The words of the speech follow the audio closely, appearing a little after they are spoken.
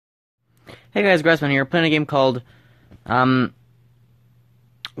Hey guys, Grassman here, playing a game called, um,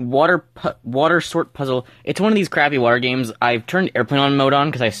 Water Sort Puzzle. It's one of these crappy water games. I've turned airplane on mode on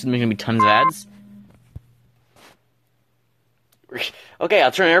because I assume there's gonna be tons of ads. Okay,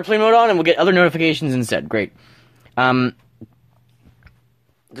 I'll turn airplane mode on and we'll get other notifications instead. Great. Um,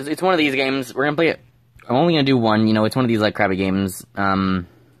 it's one of these games. We're gonna play it. I'm only gonna do one, it's one of these, like, crappy games. What's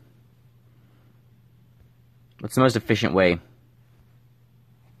the most efficient way?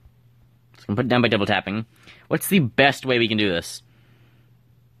 So I'm gonna put it down by double tapping. What's the best way we can do this?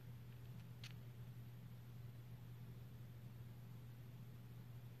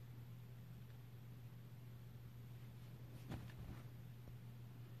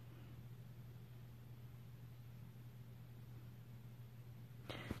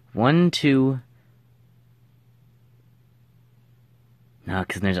 One, two. No,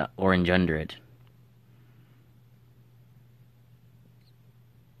 because there's an orange under it.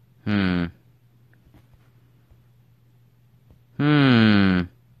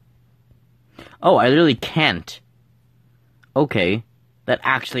 Oh, I literally can't. Okay. That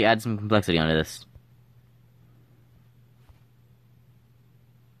actually adds some complexity onto this.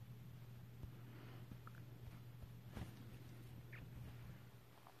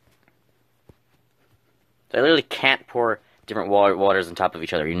 So I literally can't pour different waters on top of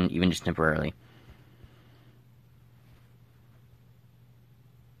each other, even just temporarily.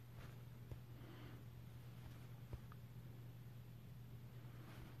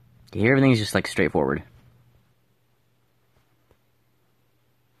 Here, everything's just, like, straightforward.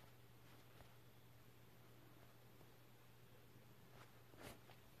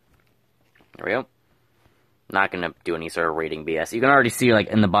 There we go. Not gonna do any sort of rating BS. You can already see, like,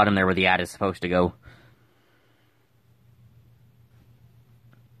 in the bottom there where the ad is supposed to go.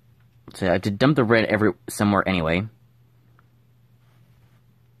 So I have to dump the red somewhere anyway.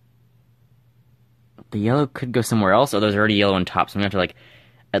 The yellow could go somewhere else, although there's already yellow on top, so I'm gonna have to, like,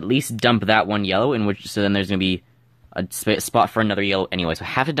 at least dump that one yellow, so then there's gonna be a spot for another yellow anyway, so I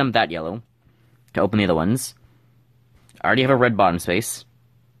have to dump that yellow to open the other ones. I already have a red bottom space.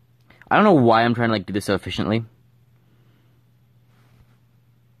 I don't know why I'm trying to, like, do this so efficiently.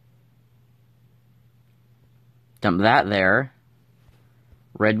 Dump that there.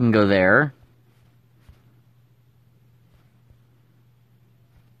 Red can go there.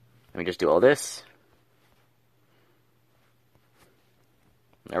 Let me just do all this.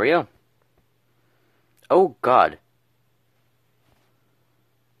 There we go. Oh, God.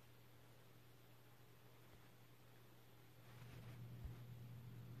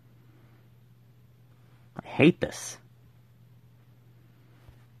 I hate this.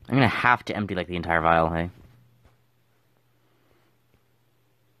 I'm gonna have to empty, like, the entire vial, hey?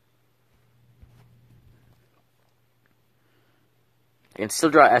 I can still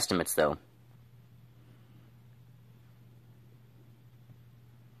draw estimates, though.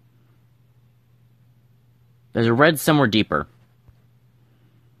 There's a red somewhere deeper.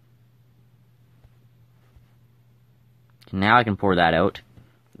 Now I can pour that out.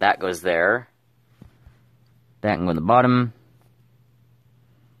 That goes there. That can go in the bottom.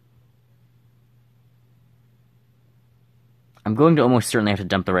 I'm going to almost certainly have to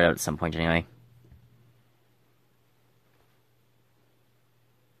dump the red out at some point anyway.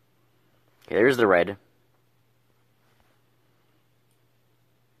 Okay, there's the red.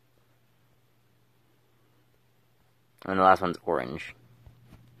 And the last one's orange.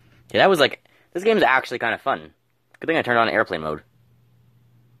 Yeah, that was like... This game's actually kind of fun. Good thing I turned on airplane mode.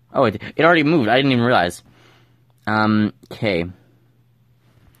 Oh, it already moved. I didn't even realize. Okay.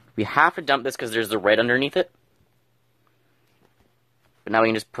 We have to dump this because there's the red underneath it. But now we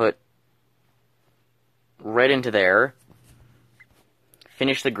can just put red into there.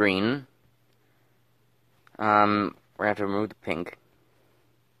 Finish the green. We're gonna have to remove the pink.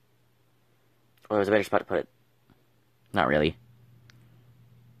 Oh, there's a better spot to put it. Not really.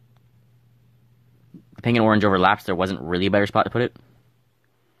 The pink and orange overlapped, so there wasn't really a better spot to put it.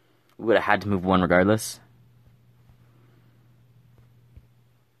 We would have had to move one regardless.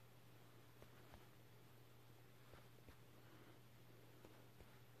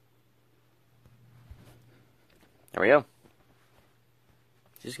 There we go.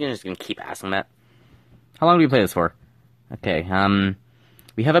 Just gonna keep asking that. How long do we play this for? Okay,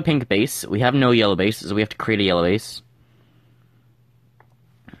 we have a pink base. We have no yellow base, so we have to create a yellow base.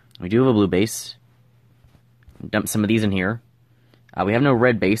 We do have a blue base. Dump some of these in here. We have no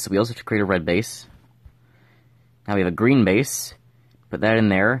red base, so we also have to create a red base. Now we have a green base. Put that in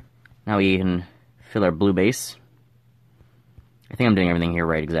there. Now we can fill our blue base. I think I'm doing everything here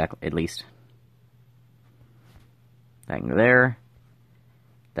right, exactly, at least. That can go there.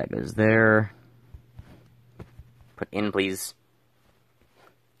 That goes there. Put in, please.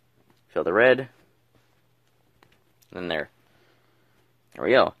 Fill the red. And then there. There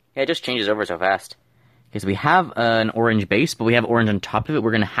we go. Yeah, it just changes over so fast. Okay, so we have an orange base, but we have orange on top of it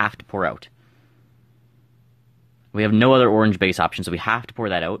we're going to have to pour out. We have no other orange base option, so we have to pour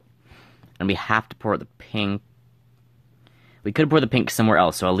that out. And we have to pour the pink. We could pour the pink somewhere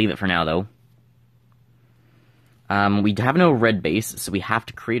else, so I'll leave it for now, though. We have no red base, so we have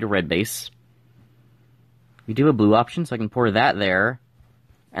to create a red base. We do have a blue option, so I can pour that there,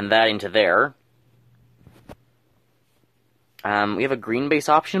 and that into there. We have a green base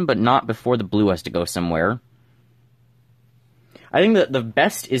option, but not before the blue has to go somewhere. I think that the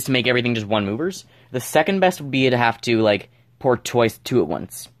best is to make everything just one movers. The second best would be to have to, like, pour twice, two at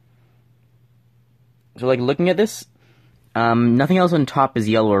once. So, like, looking at this, nothing else on top is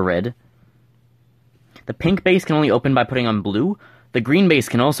yellow or red. The pink base can only open by putting on blue. The green base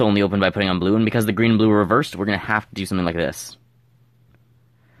can also only open by putting on blue, and because the green and blue are reversed, we're going to have to do something like this.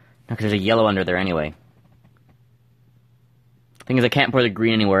 Because there's a yellow under there anyway. Thing is, I can't pour the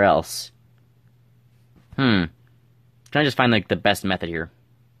green anywhere else. Trying to just find, like, the best method here.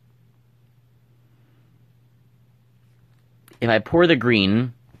 If I pour the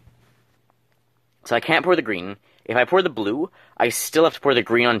green... So I can't pour the green. If I pour the blue, I still have to pour the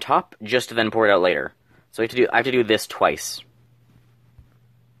green on top, just to then pour it out later. So I have to do this twice.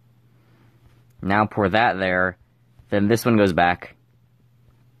 Now pour that there. Then this one goes back.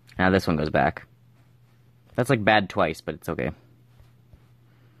 Now this one goes back. That's, like, bad twice, but it's okay.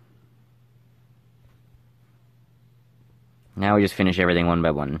 Now we just finish everything one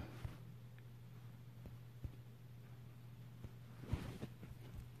by one.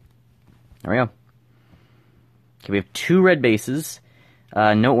 There we go. Okay, we have 2 red bases.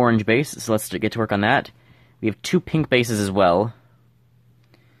 No orange base, so let's get to work on that. We have 2 pink bases as well.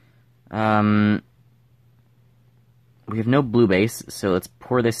 We have no blue base, so let's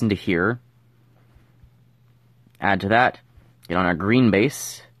pour this into here. Add to that. Get on our green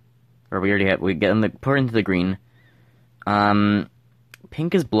base. Or we already have, pour into the green.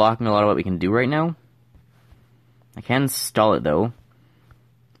 Pink is blocking a lot of what we can do right now. I can stall it, though.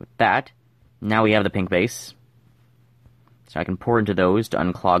 With that, now we have the pink base. So I can pour into those to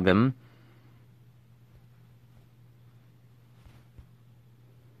unclog them.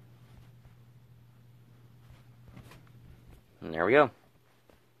 And there we go.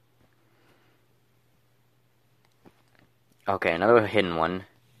 Okay, another hidden one.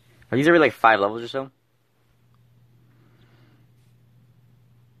 Are these every, like, 5 levels or so?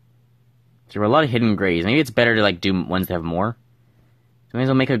 So there were a lot of hidden grays. Maybe it's better to, like, do ones that have more. So may as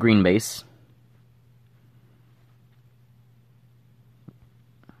well make a green base.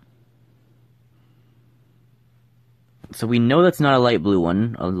 So we know that's not a light blue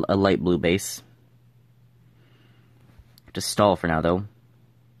one, a light blue base. Have to stall for now, though.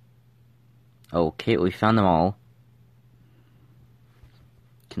 Okay, we found them all.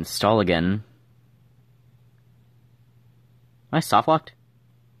 Can stall again. Am I soft locked?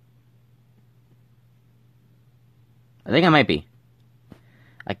 I think I might be.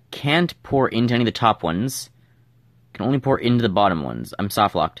 I can't pour into any of the top ones. Can only pour into the bottom ones. I'm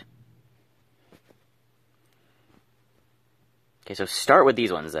soft locked. Okay, so start with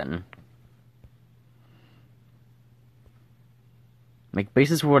these ones then. Make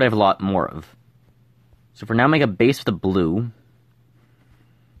bases for what I have a lot more of. So for now, make a base for the blue.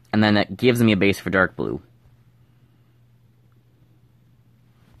 And then that gives me a base for dark blue.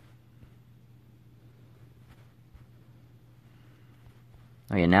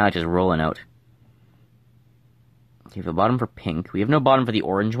 Oh yeah, now it's just rolling out. Okay, the bottom for pink. We have no bottom for the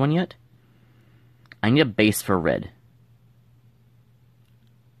orange one yet. I need a base for red.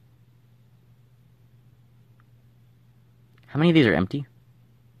 How many of these are empty?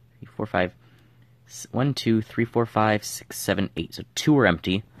 3, 4, 5. 1, 2, 3, 4, 5, 6, 7, 8. So 2 are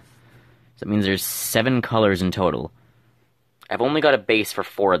empty. So that means there's 7 colors in total. I've only got a base for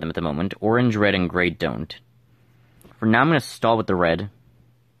 4 of them at the moment. Orange, red, and gray don't. For now, I'm going to stall with the red.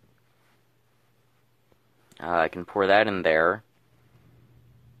 I can pour that in there.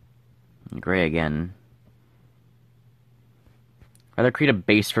 And gray again. I'd rather create a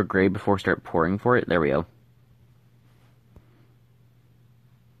base for gray before I start pouring for it. There we go.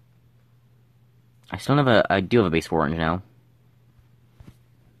 I still have I do have a base for orange now.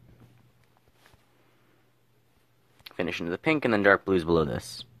 Finish into the pink, and then dark blues below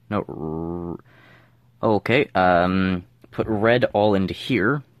this. No, okay, put red all into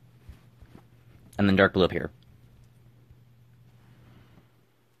here, and then dark blue up here.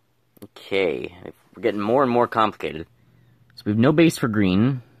 Okay, we're getting more and more complicated. So we have no base for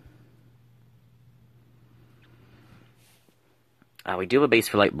green. We do have a base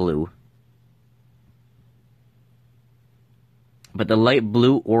for light blue. But the light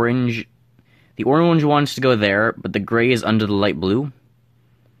blue, orange... The orange wants to go there, but the gray is under the light blue. And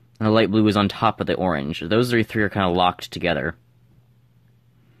the light blue is on top of the orange. Those three are kind of locked together.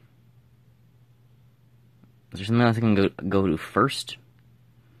 Is there something else I can go to first?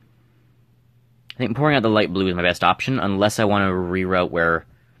 I think pouring out the light blue is my best option, unless I want to reroute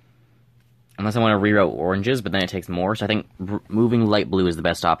oranges, but then it takes more, so I think moving light blue is the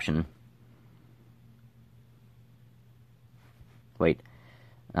best option. Wait.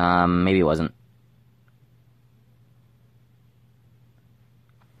 Maybe it wasn't.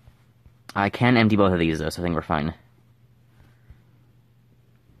 I can empty both of these, though, so I think we're fine.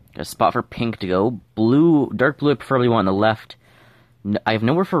 Got a spot for pink to go. Blue, dark blue I preferably want on the left. I have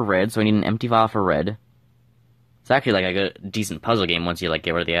nowhere for red, so I need an empty vial for red. It's actually like a decent puzzle game once you like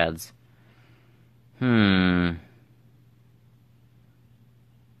get rid of the ads.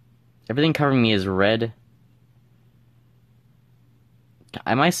 Everything covering me is red.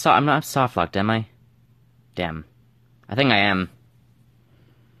 I'm not soft locked, am I? Damn. I think I am.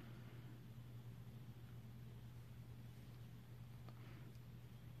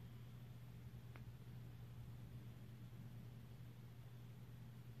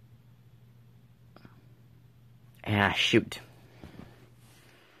 Ah, shoot.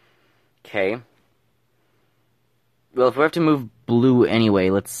 Okay. Well, if we have to move blue anyway,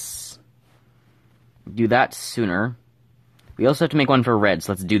 let's do that sooner. We also have to make one for red,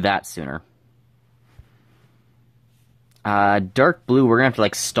 so let's do that sooner. Dark blue, we're gonna have to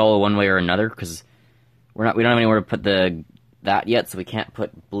like stall one way or another because we don't have anywhere to put that yet, so we can't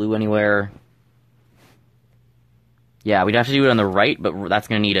put blue anywhere. Yeah, we'd have to do it on the right, but that's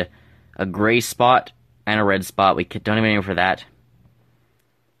gonna need a gray spot and a red spot. We don't have anywhere for that.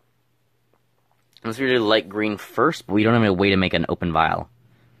 Unless we do light green first, but we don't have a way to make an open vial.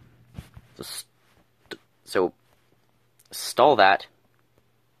 So stall that.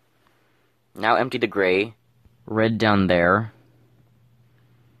 Now empty the gray. Red down there.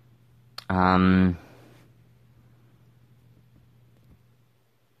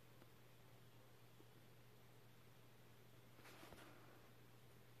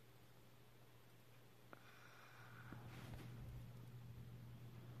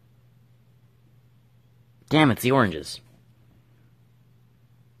 Damn, it's the oranges.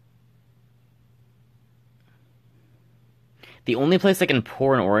 The only place I can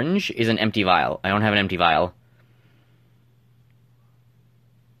pour an orange is an empty vial. I don't have an empty vial.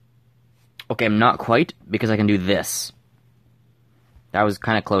 Okay, I'm not quite, because I can do this. That was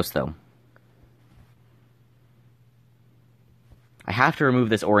kind of close, though. I have to remove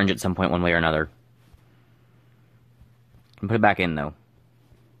this orange at some point, one way or another. And put it back in, though.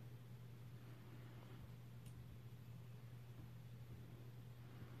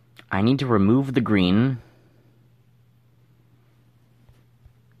 I need to remove the green.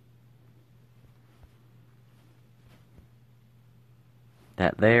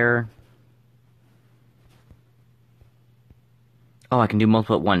 That there. Oh, I can do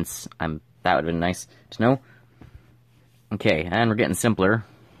multiple at once. That would have been nice to know. Okay, and we're getting simpler.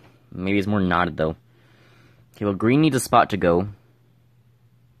 Maybe it's more knotted, though. Okay, well, green needs a spot to go.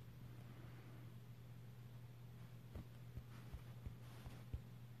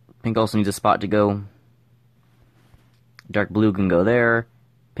 Pink also needs a spot to go. Dark blue can go there.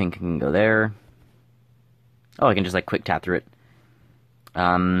 Pink can go there. Oh, I can just, like, quick tap through it.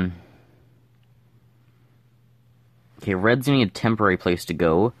 Okay, red's gonna need a temporary place to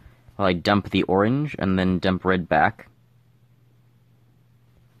go while I dump the orange and then dump red back.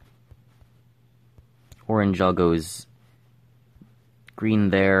 Orange all goes green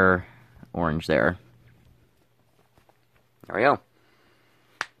there, orange there. There we go.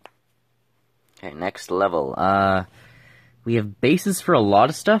 Okay, next level. We have bases for a lot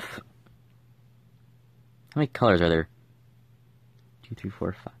of stuff. How many colors are there? 2, 3,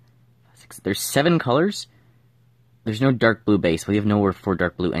 4, 5, 6. There's 7 colors. There's no dark blue base. We have nowhere for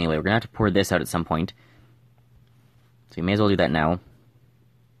dark blue anyway. We're gonna have to pour this out at some point. So we may as well do that now.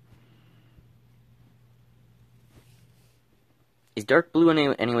 Is dark blue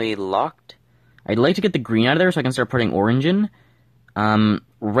anyway locked? I'd like to get the green out of there so I can start putting orange in.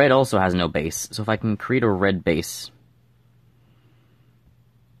 Red also has no base, so if I can create a red base.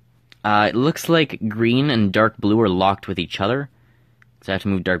 It looks like green and dark blue are locked with each other. So I have to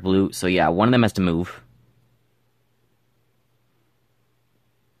move dark blue. So yeah, one of them has to move.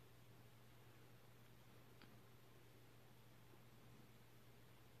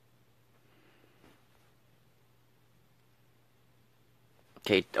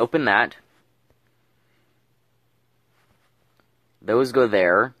 Okay, open that. Those go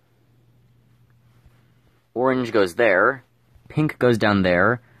there. Orange goes there. Pink goes down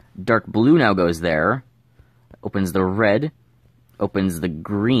there. Dark blue now goes there. Opens the red. Opens the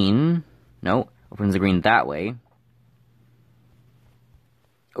green. No, opens the green that way.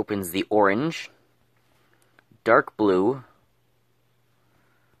 Opens the orange. Dark blue.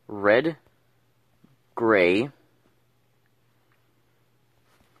 Red. Gray.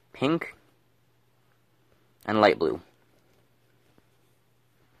 Pink. And light blue.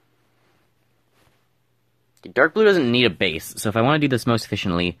 Dark blue doesn't need a base, so if I want to do this most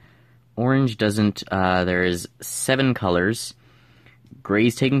efficiently, orange doesn't, there's 7 colors.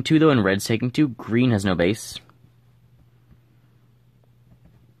 Gray's taking 2 though, and red's taking 2. Green has no base.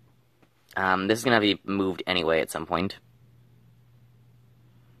 This is gonna have to be moved anyway at some point.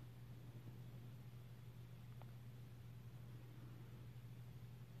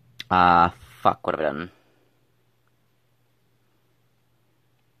 Fuck, what have I done?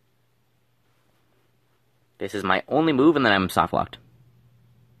 This is my only move, and then I'm soft-locked.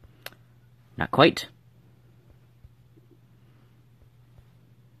 Not quite.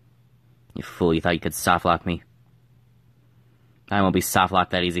 You fool, you thought you could soft-lock me. I won't be soft-locked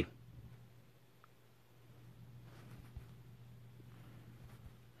that easy.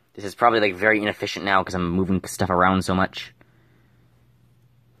 This is probably, like, very inefficient now, because I'm moving stuff around so much.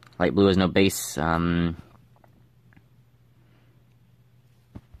 Light blue has no base,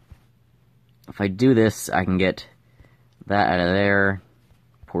 If I do this, I can get that out of there,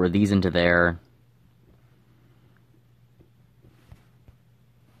 pour these into there.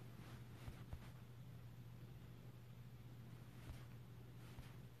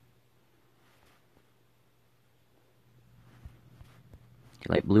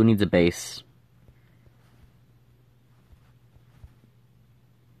 Light blue needs a base.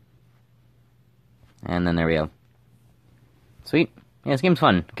 And then there we go. Sweet. Yeah, this game's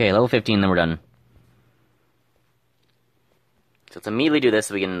fun. Okay, level 15, then we're done. So let's immediately do this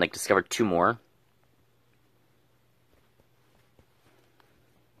so we can, like, discover 2 more.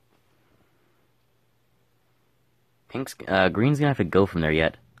 Green's gonna have to go from there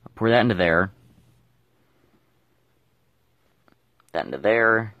yet. I'll pour that into there. That into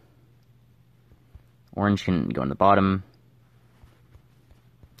there. Orange can go in the bottom.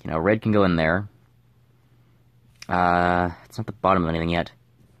 You know, red can go in there. It's not the bottom of anything yet.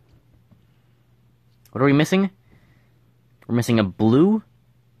 What are we missing? We're missing a blue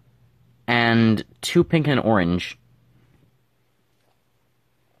and 2 pink and an orange.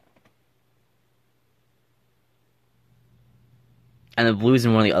 And the blue's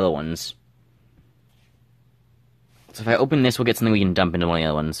in one of the other ones. So if I open this, we'll get something we can dump into one of the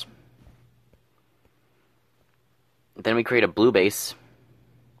other ones. Then we create a blue base.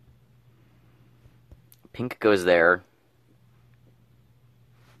 Pink goes there.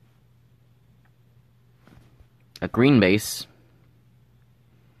 A green base.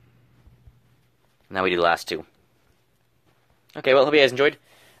 Now we do the last 2. Okay, well, hope you guys enjoyed.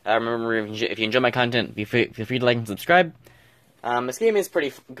 Remember, if you enjoy my content, feel free to like and subscribe. This game is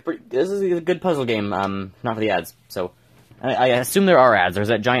pretty. This is a good puzzle game. Not for the ads. So, I assume there are ads. There's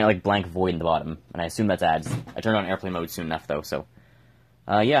that giant like blank void in the bottom, and I assume that's ads. I turned on airplane mode soon enough, though. So,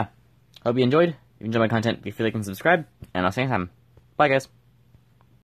 yeah. Hope you enjoyed. If you enjoy my content, feel free to like and subscribe, and I'll see you next time. Bye, guys.